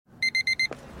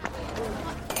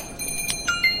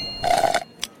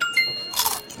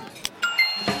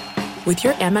With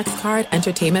your Amex card,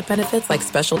 entertainment benefits like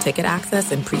special ticket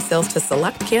access and pre-sales to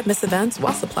select can't-miss events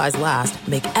while supplies last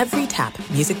make every tap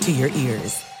music to your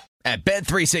ears. At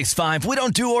Bet365, we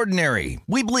don't do ordinary.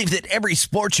 We believe that every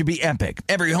sport should be epic.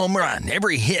 Every home run,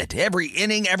 every hit, every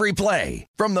inning, every play.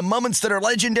 From the moments that are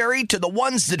legendary to the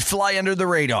ones that fly under the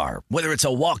radar. Whether it's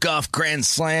a walk-off grand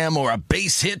slam or a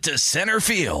base hit to center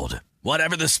field.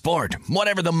 Whatever the sport,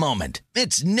 whatever the moment.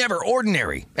 It's never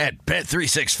ordinary at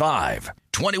Bet365.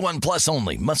 21 plus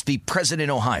only. Must be present in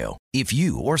Ohio. If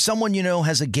you or someone you know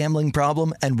has a gambling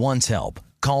problem and wants help,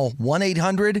 call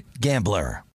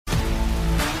 1-800-GAMBLER.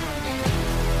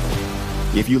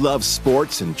 If you love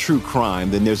sports and true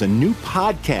crime, then there's a new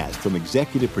podcast from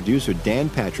executive producer Dan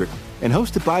Patrick and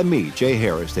hosted by me, Jay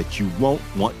Harris, that you won't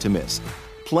want to miss.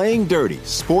 Playing Dirty: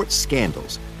 Sports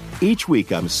Scandals. Each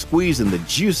week, I'm squeezing the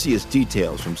juiciest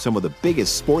details from some of the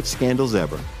biggest sports scandals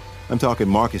ever. I'm talking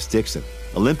Marcus Dixon,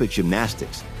 Olympic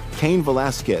gymnastics, Cain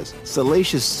Velasquez,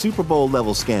 salacious Super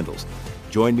Bowl-level scandals.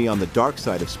 Join me on the dark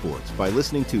side of sports by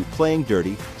listening to Playing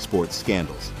Dirty: Sports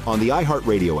Scandals on the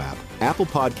iHeartRadio app, Apple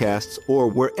Podcasts, or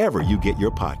wherever you get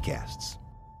your podcasts.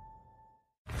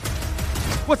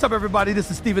 What's up, everybody? This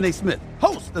is Stephen A. Smith,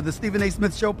 host of the Stephen A.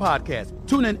 Smith Show podcast.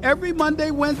 Tune in every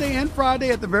Monday, Wednesday, and Friday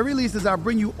at the very least as I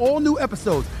bring you all new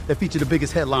episodes that feature the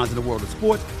biggest headlines in the world of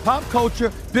sports, pop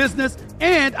culture, business,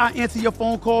 and I answer your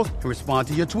phone calls and respond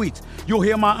to your tweets. You'll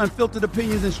hear my unfiltered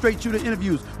opinions and straight-shooter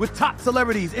interviews with top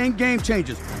celebrities and game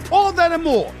changers. All that and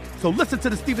more. So listen to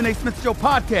the Stephen A. Smith Show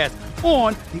podcast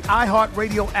on the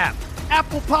iHeartRadio app,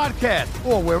 Apple Podcasts,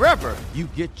 or wherever you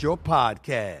get your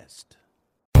podcast.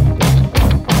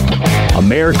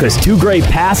 America's two great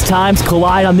pastimes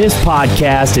collide on this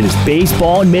podcast. It is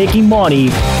baseball and making money.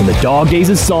 From the dog days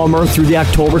of summer through the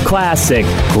October Classic,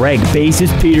 Greg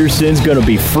Basis Peterson's going to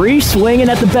be free swinging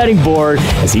at the betting board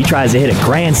as he tries to hit a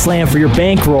grand slam for your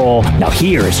bankroll. Now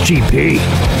here is GP.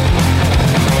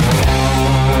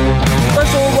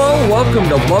 Welcome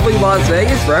to lovely Las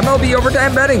Vegas for MLB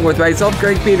Overtime Betting with myself,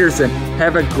 Greg Peterson.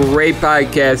 Have a great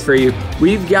podcast for you.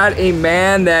 We've got a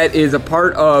man that is a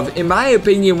part of, in my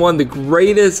opinion, one of the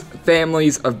greatest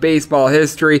families of baseball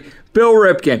history, Bill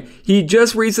Ripken. He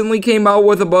just recently came out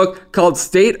with a book called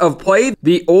State of Play,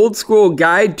 the Old School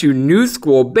Guide to New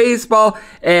School Baseball,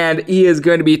 and he is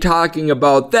going to be talking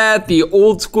about that, the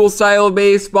old school style of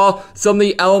baseball, some of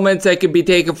the elements that can be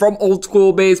taken from old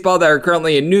school baseball that are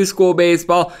currently in new school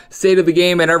baseball, state of the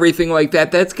game and everything like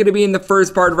that. That's going to be in the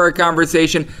first part of our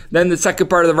conversation. Then the second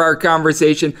part of our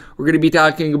conversation, we're going to be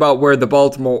talking about where the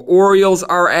Baltimore Orioles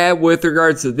are at with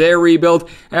regards to their rebuild,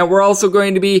 and we're also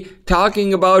going to be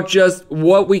talking about just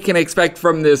what we can expect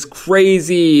from this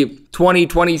crazy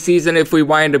 2020 season if we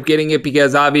wind up getting it,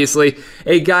 because obviously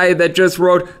a guy that just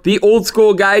wrote the Old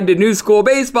School Guide to New School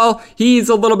Baseball, he's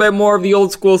a little bit more of the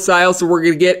old school style, so we're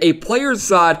going to get a player's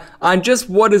thought on just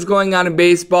what is going on in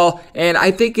baseball, and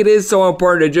I think it is so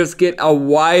important to just get a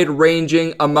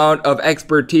wide-ranging amount of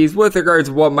expertise with regards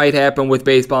to what might happen with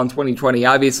baseball in 2020.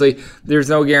 Obviously, there's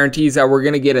no guarantees that we're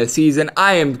going to get a season.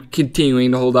 I am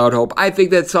continuing to hold out hope. I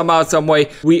think that somehow, some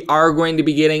way, we are going to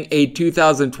be getting a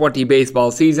 2020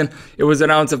 baseball season. It was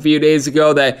announced a few days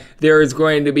ago that there is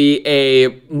going to be a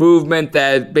movement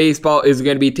that baseball is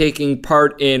going to be taking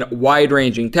part in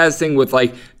wide-ranging testing with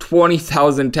like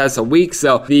 20,000 tests a week.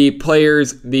 So the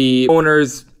players, the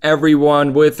owners,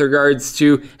 everyone with regards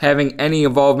to having any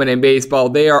involvement in baseball,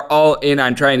 they are all in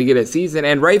on trying to get a season,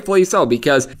 and rightfully so,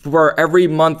 because for every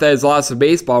month that is lost of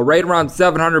baseball, right around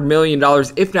 $700 million,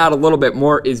 if not a little bit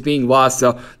more, is being lost.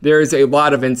 So there is a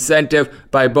lot of incentive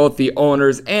by both the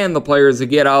owners and the players to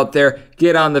get out there,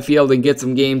 get on the field, and get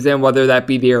some games in, whether that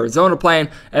be the Arizona plan.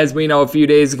 As we know, a few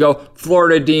days ago,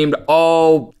 Florida deemed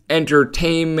all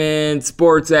entertainment,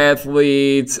 sports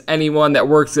athletes, anyone that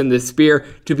works in this sphere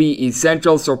to be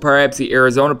essential. So perhaps the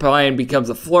Arizona plan becomes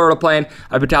a Florida plan.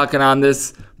 I've been talking on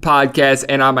this podcast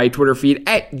and on my Twitter feed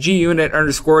at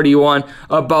 @GUnit_81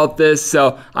 about this.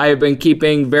 So I have been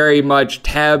keeping very much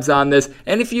tabs on this.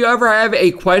 And if you ever have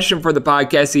a question for the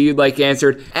podcast that you'd like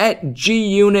answered, at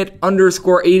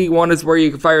 @GUnit_81 is where you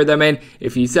can fire them in.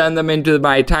 If you send them into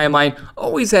my timeline,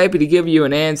 always happy to give you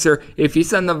an answer. If you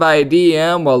send them via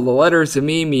DM, well, the letters to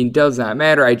me does not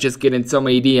matter. I just get in so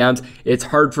many DMs. It's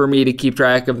hard for me to keep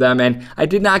track of them. And I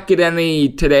did not get any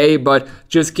today, but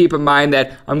just keep in mind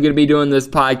that I'm going to be doing this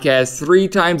podcast podcast 3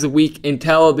 times a week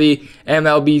until the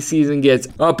MLB season gets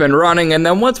up and running. And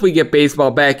then once we get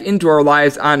baseball back into our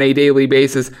lives on a daily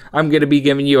basis, I'm going to be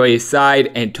giving you a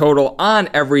side and total on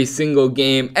every single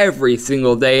game, every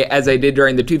single day, as I did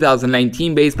during the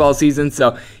 2019 baseball season.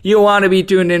 So you'll want to be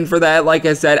tuned in for that. Like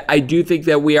I said, I do think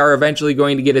that we are eventually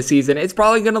going to get a season. It's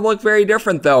probably going to look very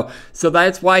different though. So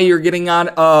that's why you're getting on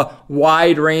a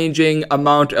wide-ranging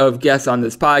amount of guests on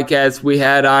this podcast. We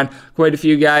had on quite a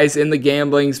few guys in the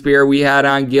gambling sphere. We had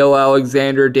on Gil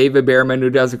Alexander, David Behrman, who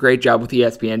does a great job with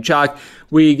ESPN Chalk.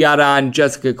 We got on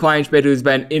Jessica Kleinschmidt, who's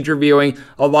been interviewing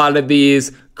a lot of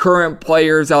these current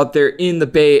players out there in the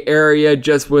Bay Area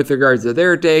just with regards to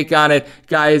their take on it.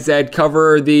 Guys that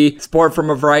cover the sport from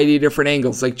a variety of different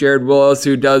angles, like Jared Willis,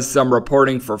 who does some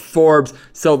reporting for Forbes.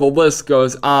 So the list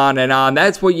goes on and on.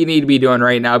 That's what you need to be doing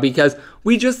right now, because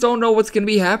we just don't know what's going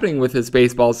to be happening with this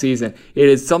baseball season. It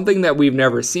is something that we've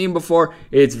never seen before.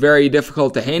 It's very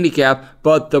difficult to handicap,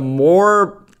 but the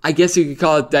more, I guess you could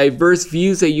call it, diverse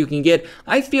views that you can get,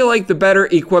 I feel like the better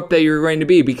equipped that you're going to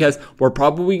be, because we're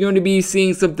probably going to be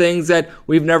seeing some things that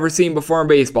we've never seen before in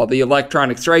baseball. The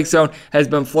electronic strike zone has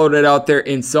been floated out there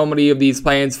in so many of these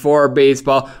plans for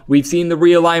baseball. We've seen the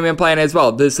realignment plan as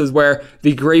well. This is where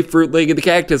the Grapefruit League and the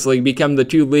Cactus League become the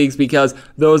 2 leagues, because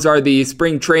those are the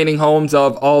spring training homes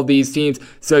of all these teams.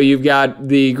 So you've got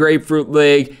the Grapefruit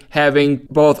League having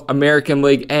both American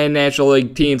League and National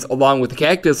League teams along with the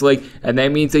Cactus League, and that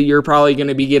means that you're probably going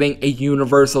to be getting a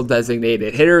universal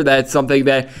designated hitter. That's something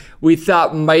that we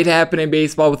thought might happen in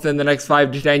baseball within the next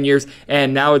 5 to 10 years,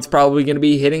 and now it's probably going to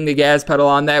be hitting the gas pedal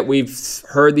on that. We've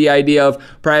heard the idea of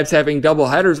perhaps having double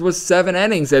headers with 7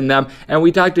 innings in them, and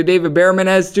we talked to David Behrman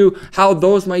as to how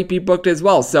those might be booked as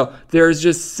well. So there's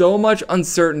just so much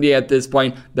uncertainty at this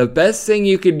point. The best thing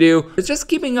you could do is just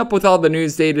keeping up with all the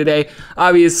news day to day.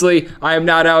 Obviously, I am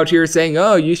not out here saying,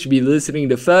 oh, you should be listening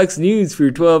to Fox News for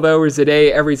 12 hours a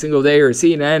day every single day, or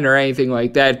CNN or anything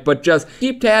like that, but just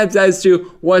keep tabs as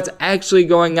to what's actually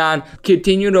going on.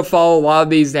 Continue to follow a lot of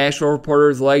these national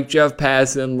reporters like Jeff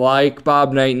Passan, like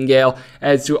Bob Nightingale,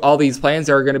 as to all these plans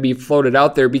that are going to be floated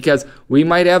out there, because we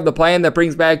might have the plan that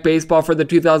brings back baseball for the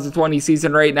 2020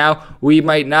 season right now. We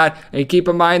might not. And keep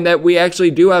in mind that we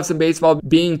actually do have some baseball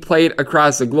being played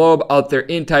across the globe out there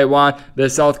in Taiwan. The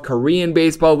South Korean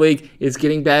Baseball League is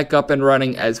getting back up and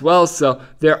running as well. So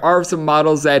there are some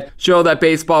models that show that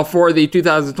baseball for the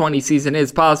 2020 season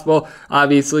is possible.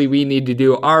 Obviously, we need to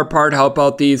do our part, help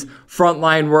out these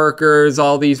frontline workers,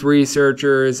 all these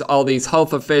researchers, all these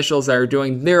health officials that are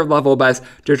doing their level best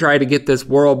to try to get this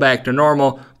world back to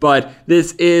normal. But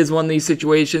this is one of these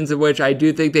situations in which I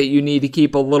do think that you need to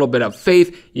keep a little bit of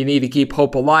faith, you need to keep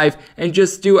hope alive, and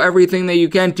just do everything that you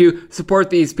can to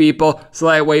support these people, so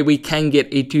that way we can get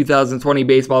a 2020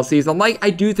 baseball season like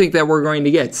I do think that we're going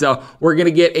to get. So we're going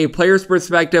to get a player's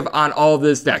perspective on all of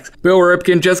this next. Bill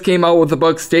Ripken just came out with the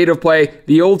book State of Play,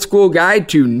 The Old School Guide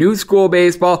to New School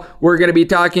Baseball. We're going to be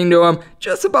talking to him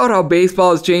just about how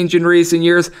baseball has changed in recent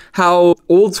years, how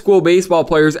old school baseball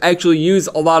players actually use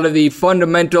a lot of the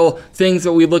fundamental things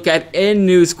that we look at in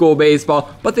new school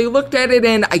baseball, but they looked at it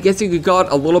in, I guess you could call it,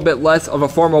 a little bit less of a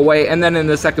formal way. And then in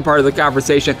the second part of the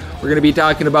conversation, we're going to be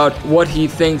talking about what he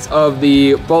thinks of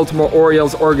the Baltimore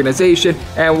Orioles organization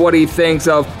and what he thinks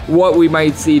of what we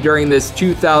might see during this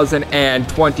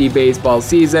 2020 baseball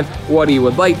season, what he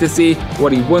would like to see,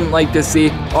 what he wouldn't like to see.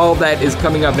 All that is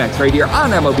coming up next right here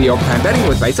on MLB Overtime Betting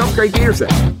with myself, Greg Peterson.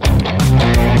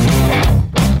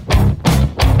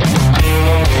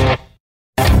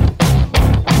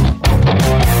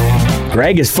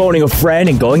 Greg is phoning a friend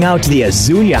and going out to the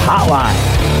Azunia hotline.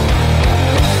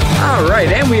 All right,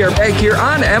 and we are back here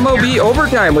on MLB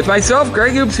Overtime with myself,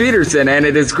 Greg Oops Peterson, and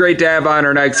it is great to have on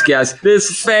our next guest.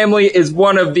 This family is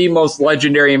one of the most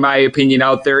legendary, in my opinion,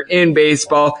 out there in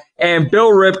baseball, and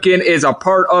Bill Ripken is a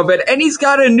part of it, and he's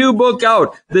got a new book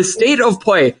out, The State of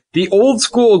Play, The Old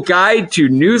School Guide to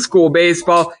New School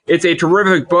Baseball. It's a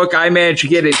terrific book. I managed to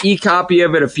get an e-copy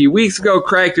of it a few weeks ago,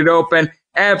 cracked it open.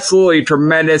 Absolutely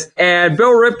tremendous. And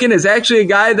Bill Ripken is actually a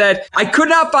guy that I could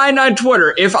not find on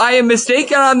Twitter. If I am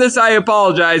mistaken on this, I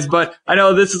apologize, but I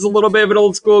know this is a little bit of an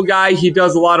old school guy. He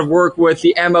does a lot of work with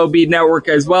the MLB network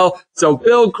as well. So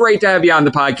Bill, great to have you on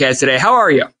the podcast today. How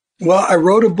are you? Well, I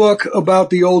wrote a book about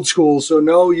the old school, so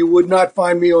no, you would not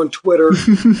find me on Twitter.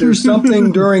 There's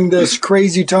something during this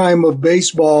crazy time of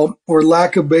baseball, or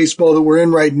lack of baseball, that we're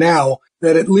in right now,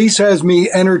 that at least has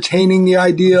me entertaining the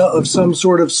idea of some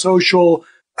sort of social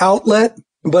outlet,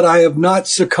 but I have not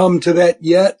succumbed to that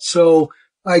yet. So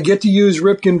I get to use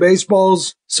Ripken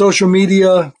Baseball's social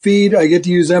media feed. I get to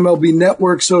use MLB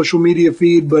Network's social media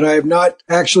feed, but I have not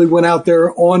actually went out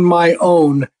there on my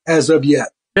own as of yet.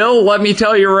 Bill, let me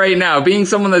tell you right now, being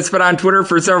someone that's been on Twitter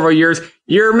for several years,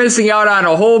 you're missing out on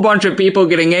a whole bunch of people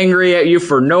getting angry at you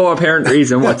for no apparent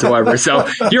reason whatsoever. So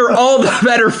you're all the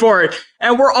better for it.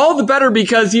 And we're all the better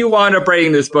because you wound up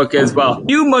writing this book as well.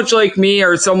 You, much like me,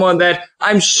 are someone that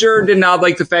I'm sure did not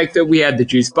like the fact that we had the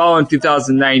juice ball in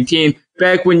 2019.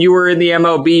 Back when you were in the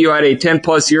MLB, you had a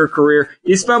 10-plus year career.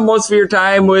 You spent most of your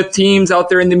time with teams out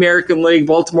there in the American League,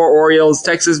 Baltimore Orioles,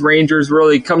 Texas Rangers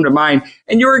really come to mind.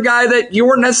 And you were a guy that you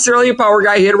weren't necessarily a power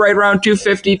guy, hit right around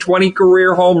 250, 20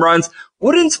 career home runs.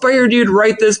 What inspired you to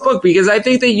write this book? Because I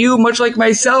think that you, much like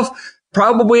myself,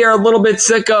 probably are a little bit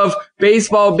sick of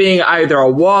baseball being either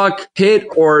a walk, hit,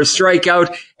 or a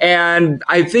strikeout. And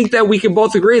I think that we can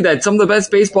both agree that some of the best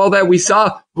baseball that we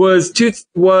saw was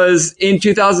in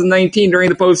 2019 during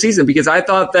the postseason, because I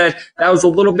thought that was a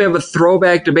little bit of a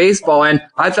throwback to baseball, and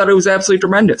I thought it was absolutely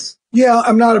tremendous. Yeah,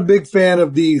 I'm not a big fan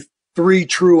of the 3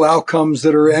 true outcomes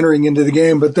that are entering into the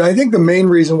game, but I think the main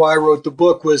reason why I wrote the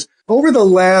book was over the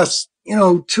last,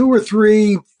 2 or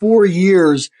 3, 4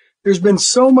 years, there's been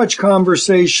so much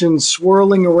conversation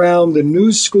swirling around. The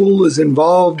new school is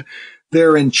involved.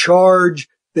 They're in charge.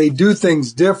 They do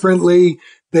things differently.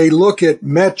 They look at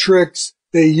metrics.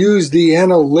 They use the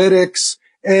analytics.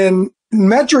 And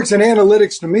metrics and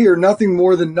analytics to me are nothing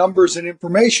more than numbers and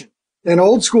information. And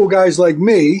old school guys like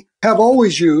me have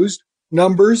always used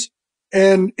numbers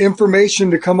and information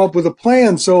to come up with a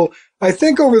plan. So I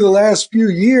think over the last few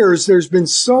years, there's been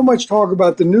so much talk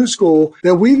about the new school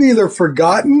that we've either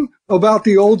forgotten about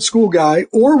the old school guy,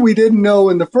 or we didn't know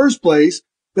in the first place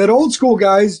that old school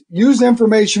guys use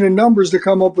information and numbers to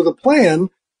come up with a plan.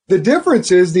 The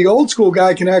difference is the old school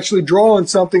guy can actually draw on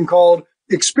something called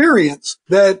experience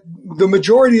that the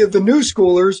majority of the new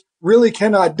schoolers really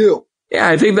cannot do. Yeah,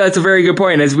 I think that's a very good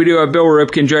point, as we do have Bill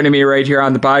Ripken joining me right here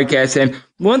on the podcast. And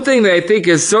one thing that I think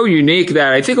is so unique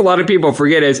that I think a lot of people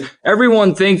forget is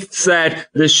everyone thinks that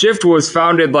the shift was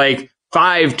founded like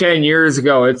 5-10 years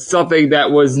ago. It's something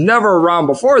that was never around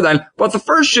before then, but the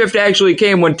first shift actually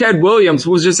came when Ted Williams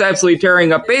was just absolutely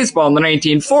tearing up baseball in the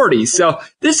 1940s. So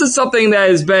this is something that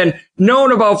has been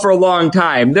known about for a long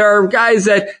time. There are guys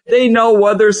that they know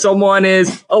whether someone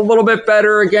is a little bit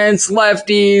better against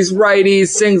lefties,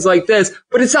 righties, things like this,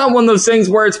 but it's not one of those things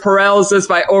where it's paralysis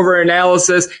by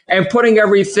overanalysis and putting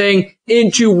everything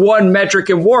into one metric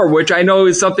in war, which I know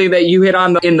is something that you hit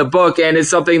on in the book, and is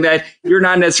something that you're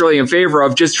not necessarily in favor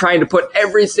of, just trying to put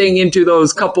everything into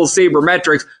those couple saber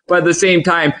metrics, but at the same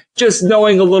time, just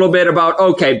knowing a little bit about,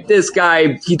 okay, this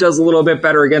guy, he does a little bit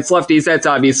better against lefties. That's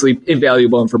obviously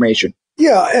invaluable information.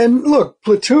 Yeah, and look,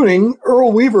 platooning,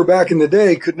 Earl Weaver back in the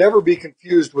day could never be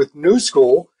confused with new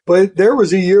school, but there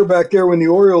was a year back there when the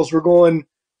Orioles were going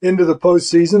into the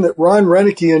postseason that Ron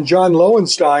Renicky and John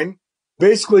Lowenstein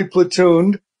basically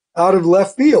platooned out of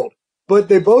left field, but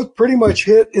they both pretty much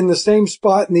hit in the same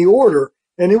spot in the order.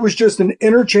 And it was just an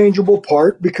interchangeable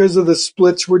part because of the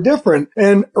splits were different.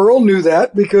 And Earl knew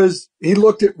that because he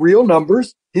looked at real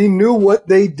numbers. He knew what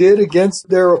they did against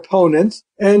their opponents,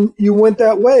 and you went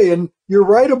that way. And you're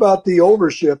right about the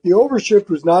overshift. The overshift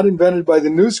was not invented by the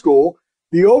new school.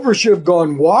 The overshift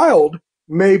gone wild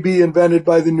may be invented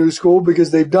by the new school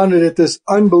because they've done it at this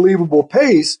unbelievable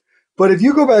pace. But if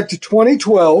you go back to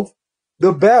 2012,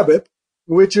 the BABIP,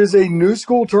 which is a new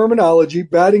school terminology,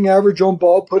 batting average on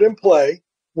ball put in play,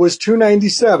 was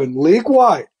 297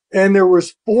 league-wide, and there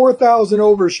was 4,000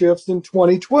 overshifts in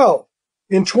 2012.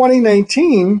 In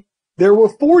 2019, there were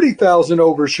 40,000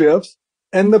 overshifts,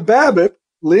 and the BABIP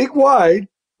league-wide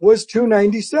was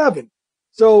 297.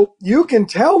 So you can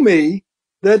tell me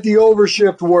that the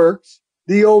overshift works,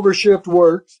 and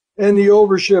the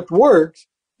overshift works,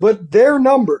 but their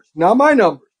numbers, not my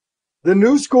numbers, the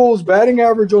new school's batting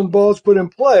average on balls put in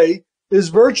play is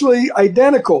virtually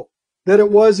identical that it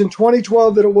was in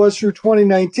 2012 that it was through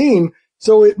 2019.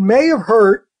 So it may have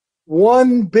hurt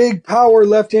one big power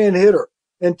left-hand hitter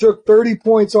and took 30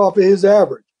 points off of his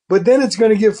average. But then it's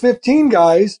going to give 15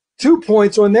 guys 2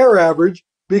 points on their average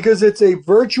because it's a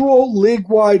virtual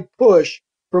league-wide push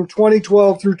from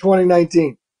 2012 through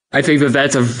 2019. I think that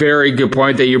that's a very good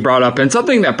point that you brought up, and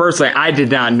something that personally I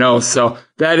did not know. So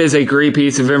that is a great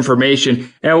piece of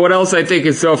information. And what else I think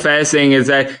is so fascinating is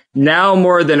that now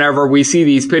more than ever, we see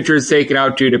these pitchers taken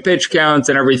out due to pitch counts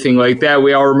and everything like that.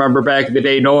 We all remember back in the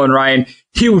day, Nolan Ryan,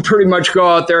 he would pretty much go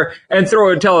out there and throw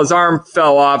it until his arm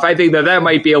fell off. I think that that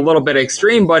might be a little bit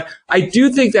extreme, but I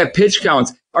do think that pitch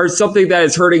counts are something that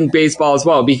is hurting baseball as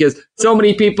well, because so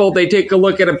many people, they take a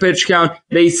look at a pitch count,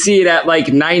 they see it at like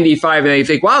 95 and they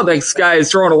think, wow, this guy is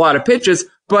throwing a lot of pitches.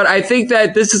 but I think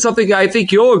that this is something I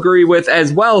think you'll agree with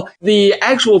as well. The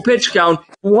actual pitch count,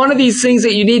 one of these things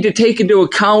that you need to take into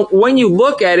account when you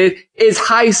look at it is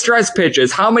high stress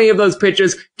pitches. How many of those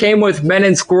pitches came with men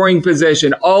in scoring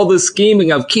position? All the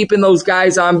scheming of keeping those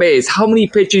guys on base. How many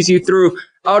pitches you threw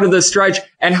out of the stretch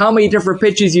and how many different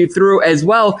pitches you threw as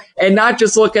well, and not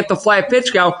just look at the flat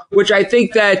pitch count, which I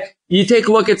think that you take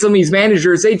a look at some of these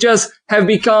managers, they just have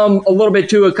become a little bit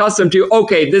too accustomed to,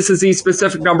 okay, this is the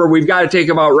specific number, we've got to take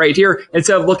them out right here,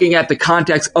 instead of looking at the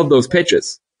context of those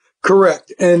pitches.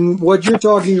 Correct. And what you're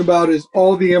talking about is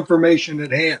all the information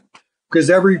at hand, because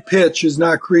every pitch is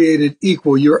not created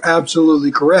equal. You're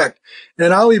absolutely correct.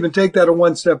 And I'll even take that a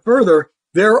one step further.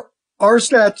 There are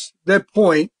stats that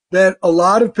point that a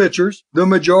lot of pitchers, the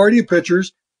majority of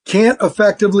pitchers, can't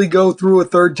effectively go through a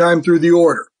third time through the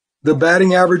order. The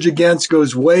batting average against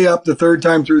goes way up the third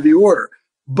time through the order.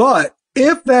 But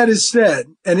if that is said,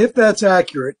 and if that's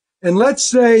accurate, and let's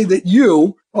say that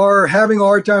you are having a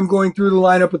hard time going through the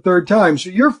lineup a third time, so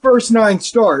your first 9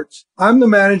 starts, I'm the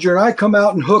manager, and I come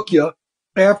out and hook you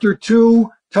after 2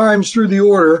 times through the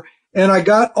order, and I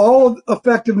got all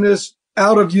effectiveness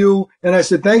out of you, and I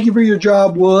said, thank you for your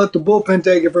job. We'll let the bullpen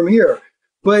take it from here.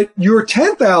 But your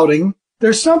 10th outing,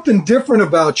 there's something different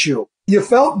about you. You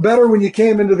felt better when you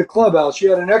came into the clubhouse.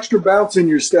 You had an extra bounce in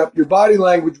your step. Your body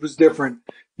language was different.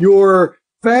 Your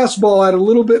fastball had a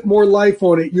little bit more life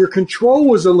on it. Your control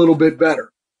was a little bit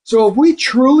better. So if we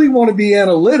truly want to be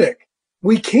analytic,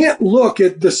 we can't look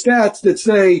at the stats that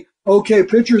say, okay,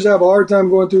 pitchers have a hard time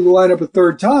going through the lineup a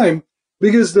third time,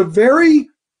 because the very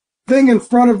thing in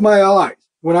front of my eyes,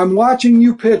 when I'm watching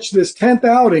you pitch this 10th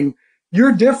outing,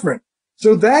 you're different.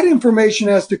 So that information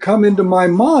has to come into my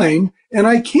mind, and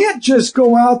I can't just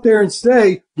go out there and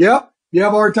say, yep, you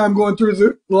have a hard time going through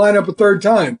the lineup a third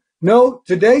time. No,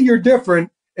 today you're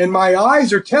different, and my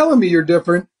eyes are telling me you're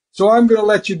different, so I'm going to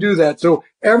let you do that. So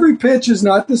every pitch is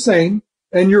not the same,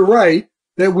 and you're right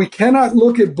that we cannot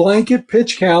look at blanket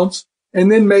pitch counts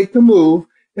and then make the move.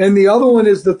 And the other one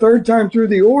is the third time through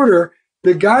the order,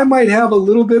 the guy might have a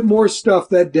little bit more stuff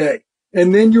that day,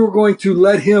 and then you're going to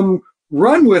let him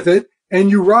run with it, and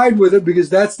you ride with it because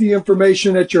that's the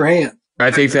information at your hand.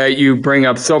 I think that you bring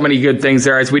up so many good things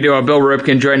there, as we do have Bill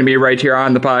Ripken joining me right here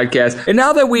on the podcast. And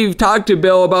now that we've talked to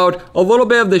Bill about a little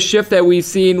bit of the shift that we've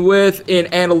seen with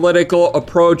an analytical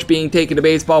approach being taken to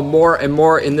baseball more and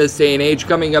more in this day and age,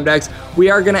 coming up next, we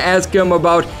are going to ask him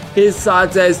about his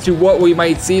thoughts as to what we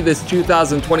might see this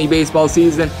 2020 baseball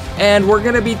season. And we're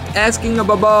going to be asking him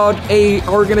about a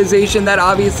organization that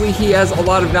obviously he has a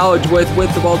lot of knowledge with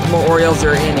the Baltimore Orioles.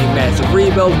 They're in a massive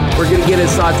rebuild. We're going to get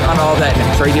his thoughts on all that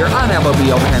next, right here on MLB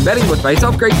Overtime Betting with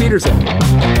myself, Greg Peterson.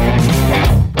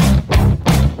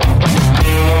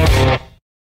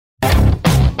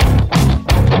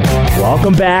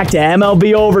 Welcome back to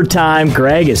MLB Overtime.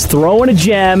 Greg is throwing a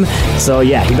gem, so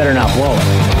yeah, he better not blow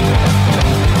it.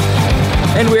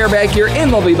 And we are back here in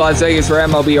MLB Las Vegas for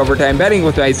MLB Overtime Betting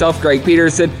with myself, Greg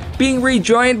Peterson, being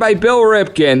rejoined by Bill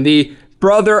Ripken, the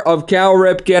brother of Cal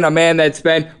Ripken, a man that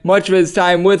spent much of his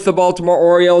time with the Baltimore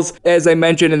Orioles. As I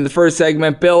mentioned in the first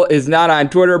segment, Bill is not on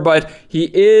Twitter, but he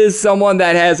is someone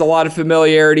that has a lot of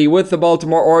familiarity with the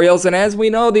Baltimore Orioles. And as we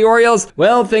know, the Orioles,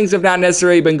 well, things have not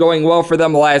necessarily been going well for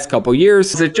them the last couple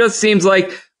years. It just seems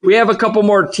like we have a couple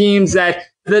more teams that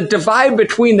the divide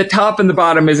between the top and the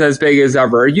bottom is as big as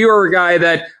ever. You're a guy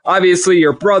that, obviously,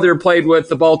 your brother played with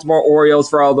the Baltimore Orioles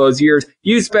for all those years.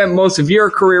 You spent most of your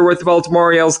career with the Baltimore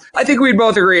Orioles. I think we'd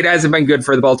both agree it hasn't been good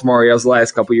for the Baltimore Orioles the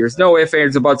last couple years. No ifs,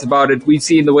 ands, or buts about it. We've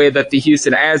seen the way that the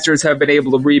Houston Astros have been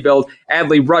able to rebuild.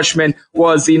 Adley Rutschman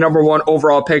was the number 1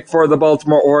 overall pick for the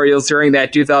Baltimore Orioles during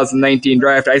that 2019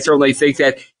 draft. I certainly think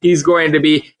that he's going to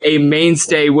be a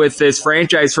mainstay with this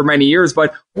franchise for many years.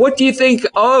 But what do you think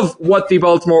of what the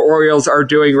Baltimore Orioles are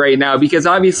doing right now? Because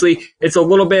obviously it's a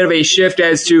little bit of a shift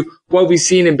as to what we've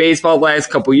seen in baseball the last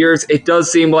couple years. It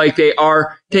does seem like they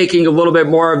are taking a little bit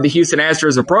more of the Houston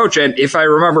Astros approach. And if I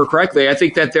remember correctly, I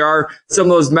think that there are some of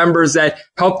those members that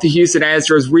help the Houston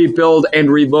Astros rebuild and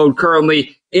reload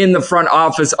currently in the front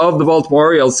office of the Baltimore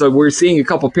Orioles. So we're seeing a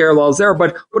couple parallels there.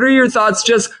 But what are your thoughts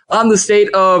just on the state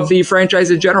of the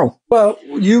franchise in general? Well,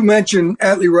 you mentioned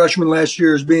Adley Rutschman last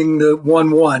year as being the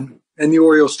 1-1, and the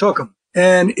Orioles took him.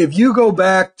 And if you go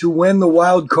back to when the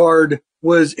wild card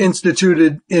was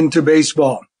instituted into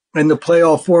baseball and the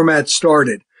playoff format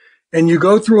started, and you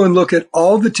go through and look at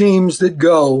all the teams that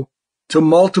go to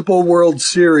multiple World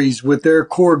Series with their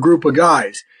core group of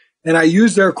guys, and I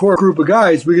use their core group of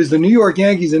guys because the New York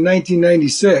Yankees in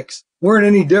 1996 weren't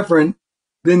any different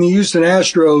than the Houston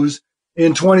Astros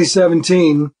in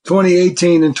 2017,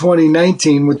 2018, and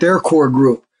 2019 with their core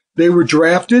group. They were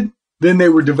drafted. then they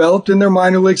were developed in their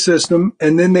minor league system,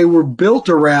 and then they were built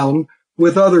around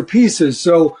with other pieces.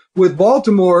 So with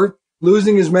Baltimore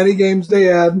losing as many games they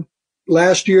had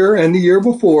last year and the year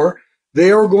before,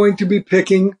 they are going to be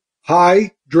picking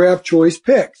high draft choice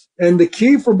picks. And the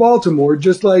key for Baltimore,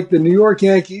 just like the New York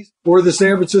Yankees or the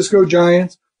San Francisco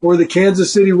Giants or the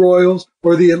Kansas City Royals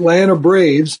or the Atlanta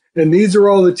Braves, and these are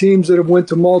all the teams that have went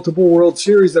to multiple World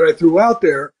Series that I threw out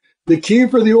there, the key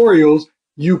for the Orioles,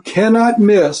 you cannot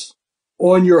miss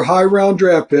on your high round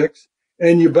draft picks,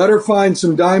 and you better find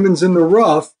some diamonds in the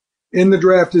rough in the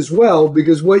draft as well,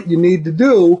 because what you need to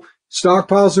do,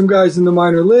 stockpile some guys in the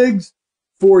minor leagues.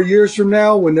 4 years from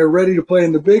now, when they're ready to play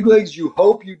in the big leagues, you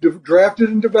hope you drafted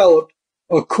and developed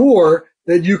a core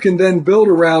that you can then build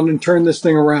around and turn this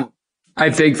thing around. I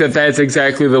think that that's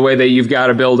exactly the way that you've got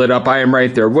to build it up. I am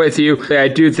right there with you. I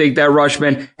do think that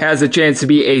Rutschman has a chance to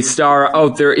be a star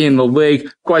out there in the league.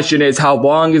 Question is, how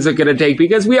long is it going to take?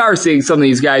 Because we are seeing some of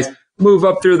these guys move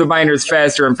up through the minors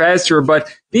faster and faster, but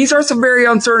these are some very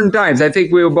uncertain times. I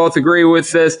think we will both agree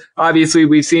with this. Obviously,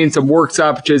 we've seen some work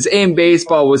stoppages in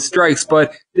baseball with strikes,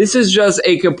 but this is just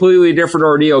a completely different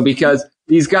ordeal because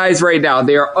these guys right now,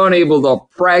 they are unable to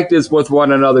practice with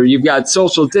one another. You've got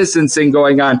social distancing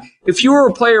going on. If you were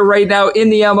a player right now in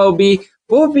the MLB,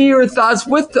 what would be your thoughts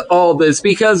with all this?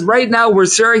 Because right now we're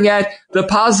staring at the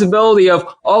possibility of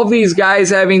all these guys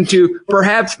having to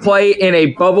perhaps play in a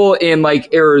bubble in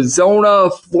like Arizona,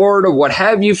 Florida, what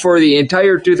have you, for the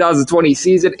entire 2020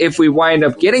 season if we wind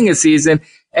up getting a season.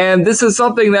 And this is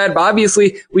something that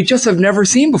obviously we just have never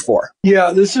seen before.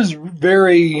 Yeah, this is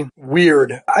very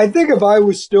weird. I think if I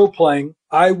was still playing,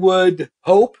 I would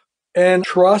hope and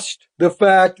trust the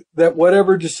fact that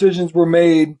whatever decisions were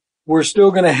made, we're still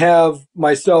going to have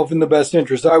myself in the best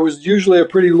interest. I was usually a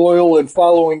pretty loyal and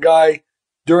following guy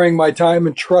during my time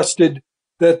and trusted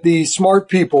that the smart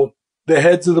people, the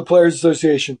heads of the Players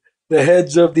Association, the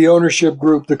heads of the ownership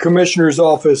group, the commissioner's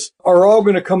office, are all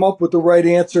going to come up with the right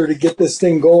answer to get this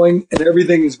thing going, and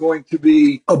everything is going to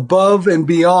be above and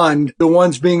beyond the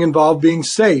ones being involved being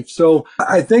safe. So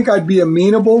I think I'd be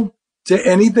amenable to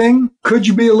anything. Could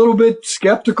you be a little bit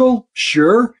skeptical?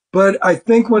 Sure. But I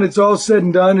think when it's all said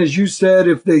and done, as you said,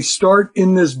 if they start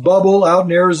in this bubble out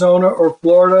in Arizona or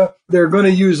Florida, they're going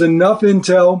to use enough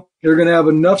intel. They're going to have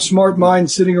enough smart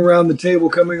minds sitting around the table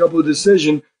coming up with a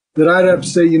decision that I'd have to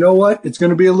say, you know what? It's going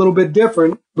to be a little bit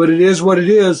different, but it is what it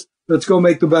is. Let's go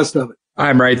make the best of it.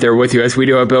 I'm right there with you, as we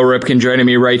do have Bill Ripken joining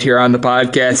me right here on the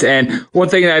podcast. And one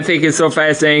thing that I think is so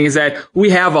fascinating is that we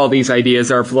have all these ideas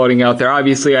that are floating out there.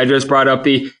 Obviously, I just brought up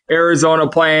the Arizona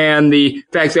plan, the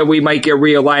fact that we might get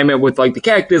realignment with like the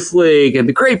Cactus League and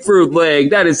the Grapefruit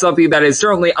League. That is something that is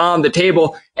certainly on the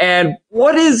table. And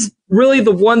what is really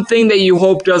the one thing that you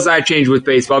hope does not change with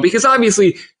baseball? Because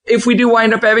obviously, if we do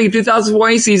wind up having a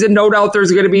 2020 season, no doubt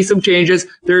there's going to be some changes.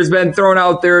 There's been thrown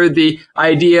out there the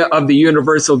idea of the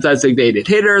universal designated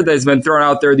hitter. There's been thrown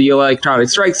out there the electronic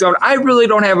strike zone. I really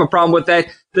don't have a problem with that.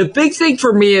 The big thing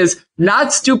for me is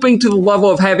not stooping to the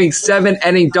level of having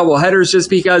 7-inning doubleheaders, just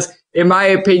because, in my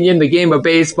opinion, the game of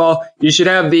baseball, you should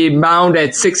have the mound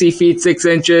at 60 feet, 6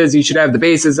 inches. You should have the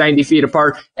bases 90 feet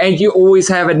apart. And you always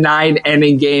have a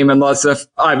 9-inning game, unless if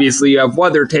obviously you have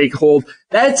weather take hold.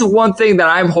 That's one thing that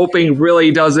I'm hoping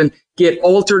really doesn't get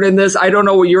altered in this. I don't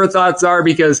know what your thoughts are,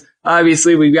 because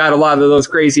obviously we've got a lot of those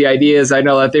crazy ideas. I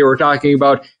know that they were talking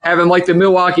about having like the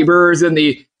Milwaukee Brewers in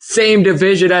the same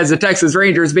division as the Texas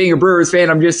Rangers. Being a Brewers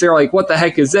fan, I'm just there like, what the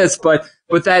heck is this? But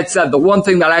with that said, the one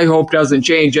thing that I hope doesn't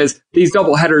change is these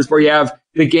doubleheaders where you have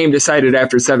the game decided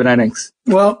after 7 innings.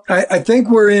 Well, I think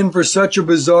we're in for such a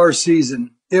bizarre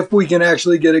season. If we can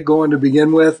actually get it going to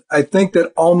begin with, I think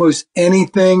that almost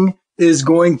anything is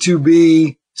going to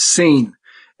be seen.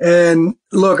 And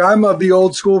look, I'm of the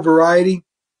old school variety,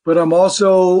 but I'm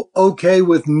also okay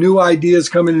with new ideas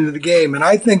coming into the game. And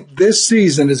I think this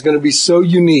season is going to be so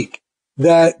unique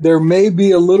that there may be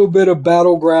a little bit of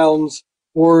battlegrounds,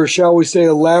 or shall we say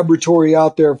a laboratory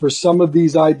out there for some of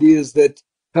these ideas that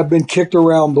have been kicked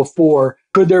around before.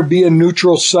 Could there be a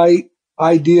neutral site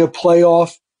idea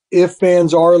playoff if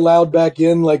fans are allowed back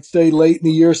in, like say late in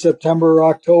the year, September or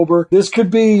October? This could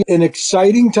be an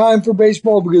exciting time for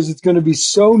baseball because it's going to be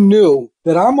so new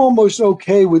that I'm almost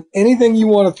okay with anything you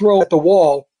want to throw at the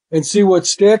wall and see what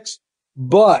sticks.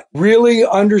 But really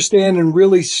understand and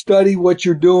really study what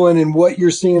you're doing and what you're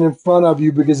seeing in front of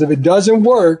you, because if it doesn't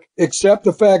work, accept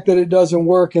the fact that it doesn't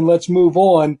work and let's move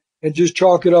on and just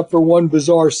chalk it up for one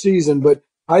bizarre season. But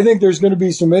I think there's going to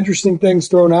be some interesting things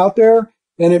thrown out there,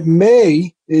 and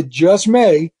it just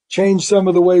may change some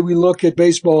of the way we look at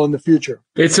baseball in the future.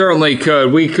 It certainly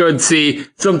could. We could see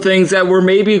some things that were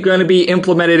maybe going to be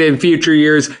implemented in future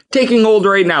years taking hold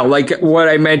right now, like what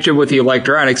I mentioned with the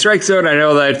electronic strike zone. I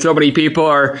know that so many people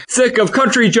are sick of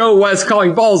Country Joe West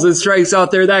calling balls and strikes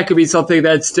out there. That could be something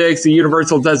that sticks. The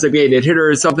universal designated hitter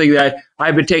is something that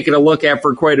I've been taking a look at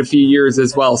for quite a few years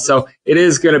as well. So it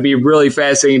is going to be really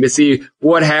fascinating to see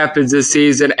what happens this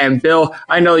season. And Bill,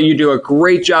 I know you do a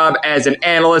great job as an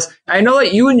analyst. I know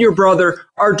that you and your brother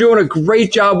are doing a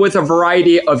great job with a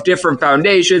variety of different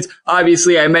foundations.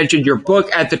 Obviously, I mentioned your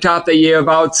book at the top that you have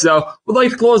out. So we'd like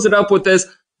to close it up with this.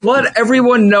 Let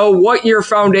everyone know what your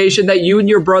foundation that you and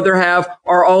your brother have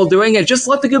are all doing, and just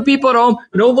let the good people at home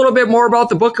know a little bit more about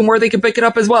the book and where they can pick it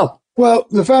up as well. Well,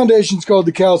 the foundation's called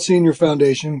the Cal Senior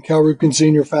Foundation, Cal Ripken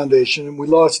Senior Foundation, and we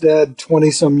lost Dad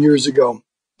 20-some years ago,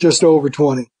 just over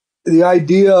 20. The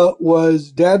idea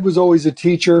was Dad was always a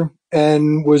teacher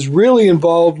and was really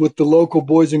involved with the local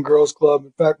Boys and Girls Club.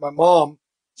 In fact, my mom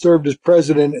served as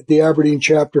president at the Aberdeen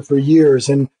chapter for years,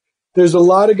 and there's a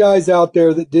lot of guys out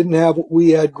there that didn't have what we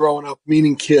had growing up,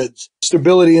 meaning kids.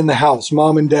 Stability in the house,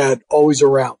 mom and dad always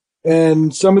around.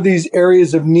 And some of these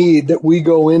areas of need that we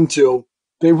go into,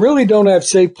 they really don't have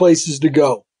safe places to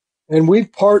go. And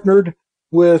we've partnered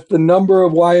with a number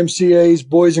of YMCAs,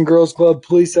 Boys and Girls Club,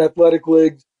 police athletic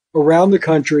leagues around the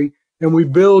country, and we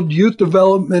build youth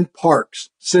development parks.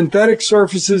 Synthetic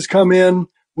surfaces come in,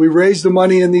 we raise the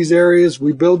money in these areas,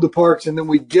 we build the parks, and then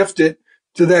we gift it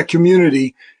to that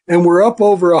community. And we're up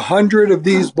over 100 of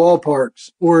these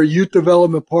ballparks or youth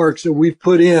development parks that we've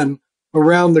put in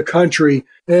around the country.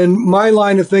 And my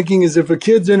line of thinking is if a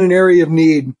kid's in an area of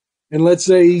need, and let's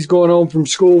say he's going home from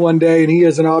school one day and he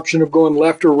has an option of going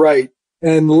left or right,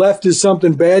 and left is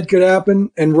something bad could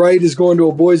happen, and right is going to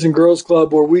a Boys and Girls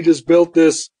Club where we just built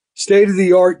this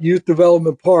state-of-the-art youth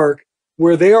development park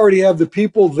where they already have the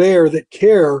people there that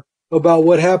care about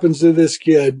what happens to this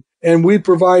kid, and we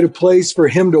provide a place for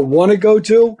him to want to go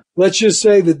to. Let's just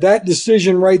say that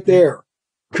decision right there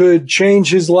could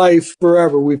change his life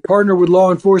forever. We've partnered with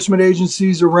law enforcement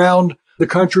agencies around the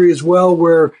country as well,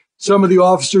 where some of the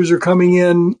officers are coming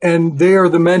in and they are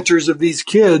the mentors of these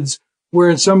kids, where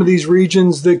in some of these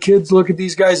regions, the kids look at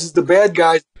these guys as the bad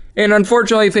guys. And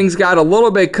unfortunately, things got a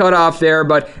little bit cut off there,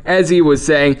 but as he was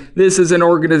saying, this is an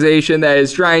organization that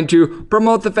is trying to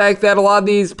promote the fact that a lot of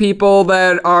these people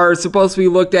that are supposed to be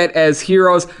looked at as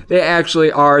heroes, they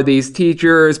actually are these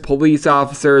teachers, police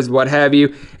officers, what have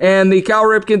you. And the Cal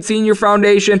Ripken Senior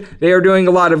Foundation, they are doing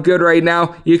a lot of good right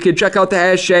now. You can check out the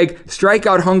hashtag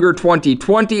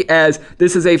StrikeOutHunger2020, as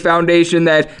this is a foundation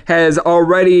that has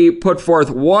already put forth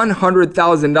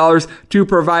 $100,000 to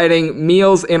providing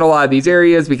meals in a lot of these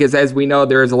areas, because as we know,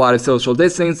 there is a lot of social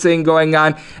distancing going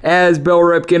on. As Bill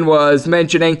Ripken was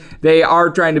mentioning, they are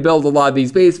trying to build a lot of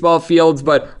these baseball fields,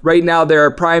 but right now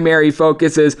their primary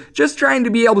focus is just trying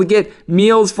to be able to get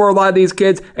meals for a lot of these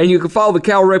kids. And you can follow the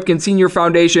Cal Ripken Senior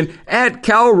Foundation at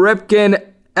Cal Ripken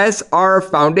SR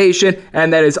Foundation,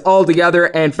 and that is all together,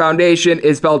 and foundation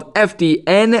is spelled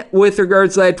FDN with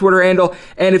regards to that Twitter handle.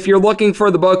 And if you're looking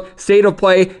for the book, State of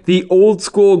Play, the Old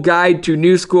School Guide to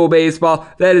New School Baseball,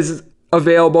 that is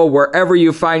available wherever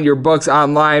you find your books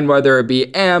online, whether it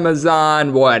be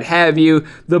Amazon, what have you.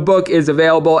 The book is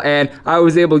available, and I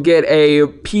was able to get a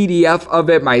PDF of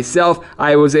it myself.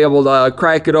 I was able to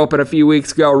crack it open a few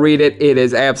weeks ago, read it. It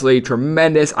is absolutely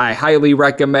tremendous. I highly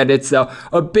recommend it. So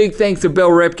a big thanks to Bill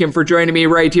Ripken for joining me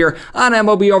right here on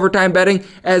MLB Overtime Betting.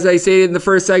 As I stated in the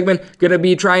first segment, going to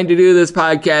be trying to do this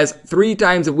podcast 3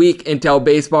 times a week until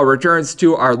baseball returns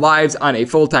to our lives on a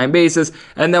full-time basis.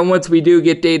 And then once we do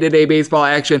get day-to-day baseball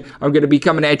action, I'm going to be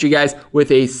coming at you guys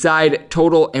with a side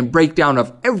total and breakdown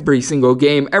of every single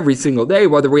game, every single day,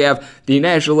 whether we have the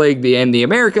National League, the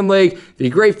American League, the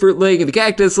Grapefruit League, and the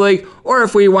Cactus League, or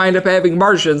if we wind up having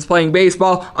Martians playing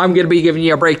baseball, I'm going to be giving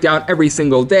you a breakdown every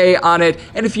single day on it.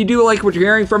 And if you do like what you're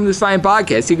hearing from this fine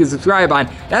podcast, you can subscribe on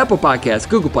Apple Podcasts,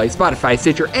 Google Play, Spotify,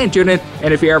 Stitcher, and TuneIn.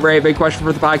 And if you ever have a question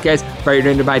for the podcast, fire it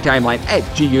into my timeline at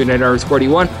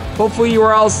GUnit_D1. Hopefully you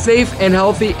are all safe and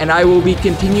healthy, and I will be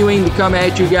continuing to come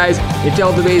at you guys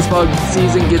until the baseball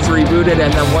season gets rebooted,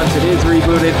 and then once it is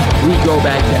rebooted, we go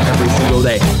back to every single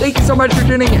day. Thank you so much for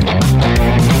tuning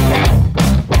in.